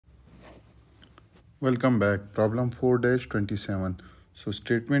Welcome back. Problem 4-27. So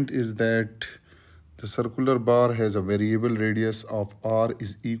statement is that the circular bar has a variable radius of r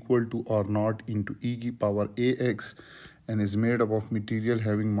is equal to r naught into e की power ax and is made up of material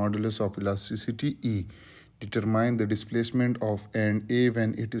having modulus of elasticity E. Determine the displacement of end A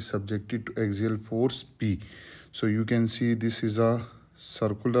when it is subjected to axial force P. So you can see this is a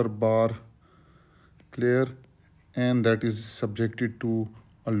circular bar, clear, and that is subjected to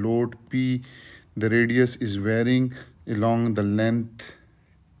a load P. The radius is varying along the length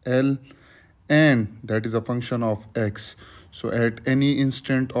L, and that is a function of x. So at any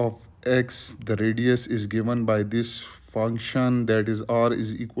instant of x, the radius is given by this function, that is r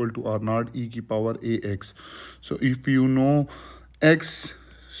is equal to r naught e की power ax. So if you know x,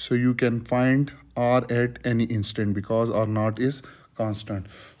 so you can find r at any instant because r naught is constant.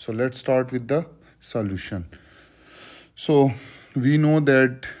 So let's start with the solution. So we know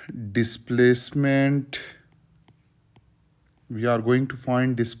that displacement, we are going to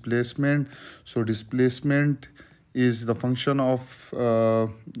find displacement. So displacement is the function of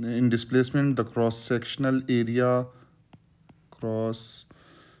in displacement the cross sectional area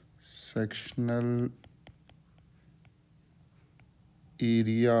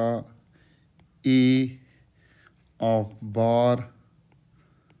A of bar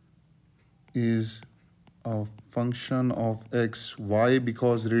is a function of x. Why?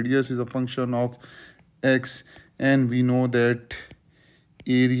 Because radius is a function of x, and we know that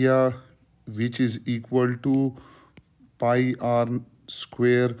area, which is equal to pi r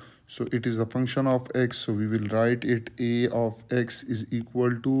square, so it is a function of x, so we will write it a of x is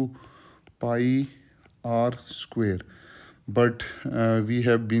equal to pi r square. But we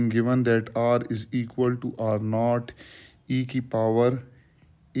have been given that r is equal to r naught e की power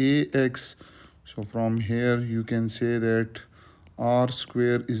ax. So from here you can say that r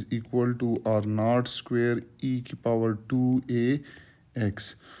square is equal to r naught square e की power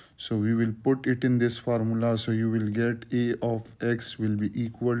 2ax. So we will put it in this formula. So you will get a of x will be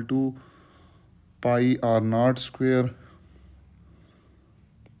equal to pi r naught square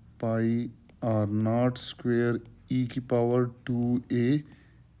e की power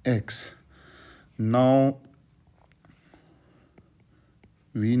 2ax. Now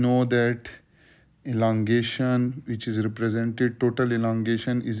we know that elongation, which is represented, total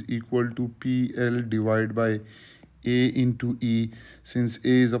elongation is equal to PL divided by A into E. Since A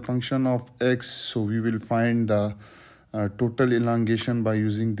is a function of X, so we will find the total elongation by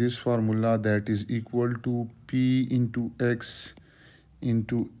using this formula, that is equal to P into X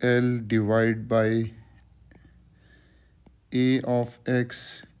into L divided by A of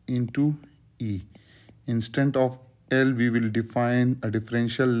X into E. Instead of L, we will define a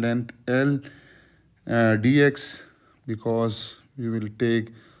differential length L dx, because we will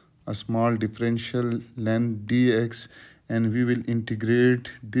take a small differential length dx and we will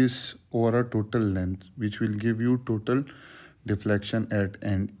integrate this over a total length, which will give you total deflection at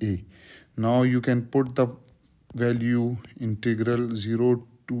end A. Now you can put the value integral 0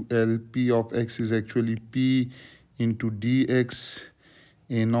 to L. P of x is actually P into dx.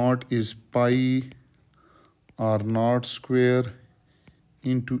 A naught is pi r naught square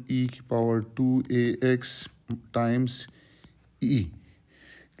into e की power 2ax times e.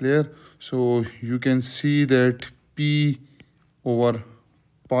 Clear? So you can see that p over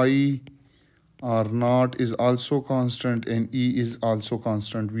pi r naught is also constant and e is also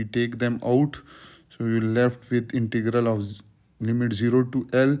constant. We take them out, so we are left with integral of limit 0 to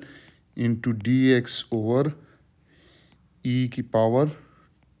L into dx over e की power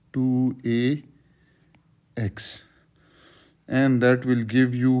 2ax, and that will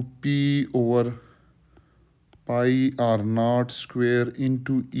give you p over pi r naught square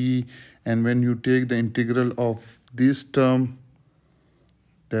into e. And when you take the integral of this term,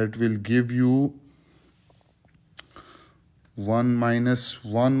 that will give you 1 minus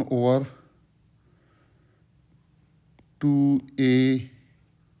 1 over 2a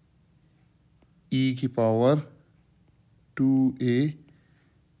e की power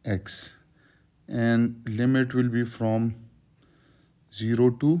 2ax, and limit will be from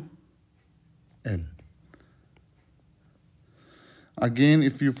 0 to L. Again,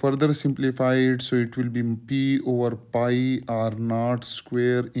 if you further simplify it, so it will be p over pi r naught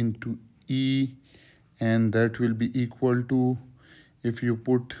square into e, and that will be equal to, if you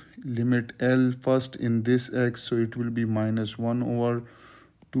put limit L first in this x, so it will be minus 1 over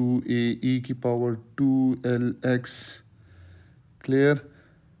 2a e की power 2lx. Clear?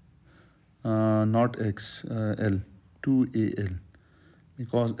 Not x, L, 2al,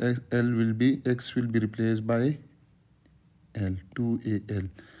 because x will be replaced by L, 2al,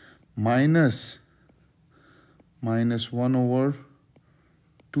 minus minus 1 over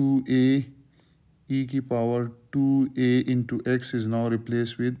 2a e की power 2a into x is now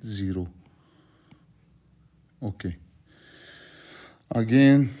replaced with 0. Okay.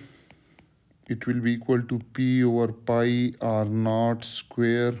 Again, it will be equal to p over pi r naught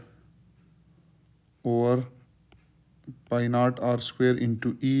square over pi naught r square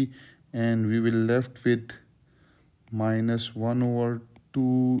into e, and we will left with minus 1 over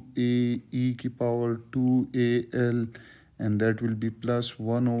 2a e की power 2al, and that will be plus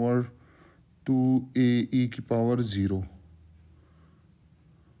 1 over 2a e की power 0.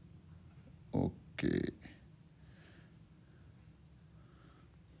 Okay.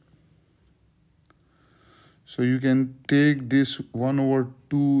 So you can take this 1 over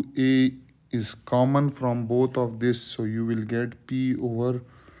 2a is common from both of this. So you will get p over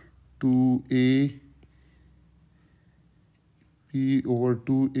 2a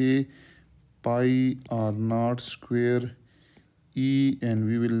pi r naught square e, and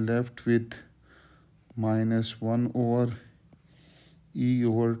we will left with minus 1 over e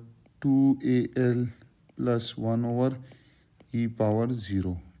over 2al plus 1 over e power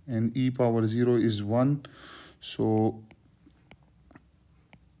 0, and e power 0 is 1, so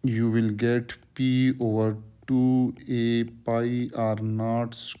you will get p over 2a pi r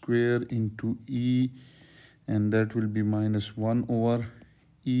naught square into e, and that will be minus 1 over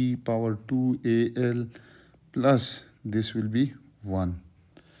e power 2al plus this will be 1.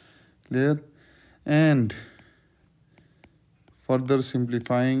 Clear? And further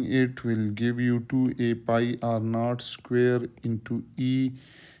simplifying it will give you 2a pi r naught square into e,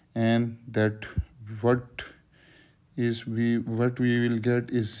 and that what we will get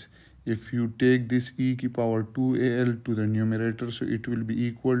is, if you take this e की power 2al to the numerator, so it will be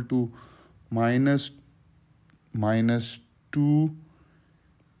equal to minus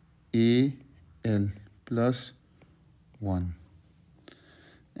 2al plus 1.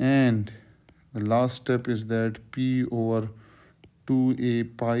 And the last step is that p over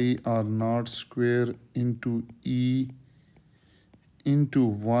 2a pi r naught square into e into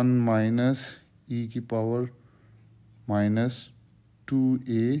 1 minus e की power minus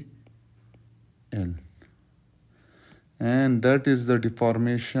 2al, and that is the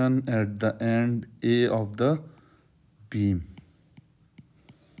deformation at the end A of the beam.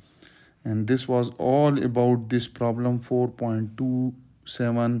 And this was all about this problem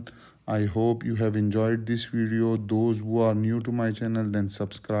 4.27. I hope you have enjoyed this video. Those who are new to my channel, then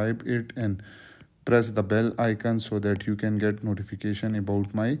subscribe it and press the bell icon so that you can get notification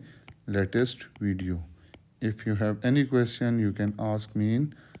about my latest video. If you have any question, you can ask me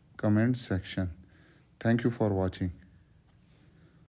in comment section. Thank you for watching.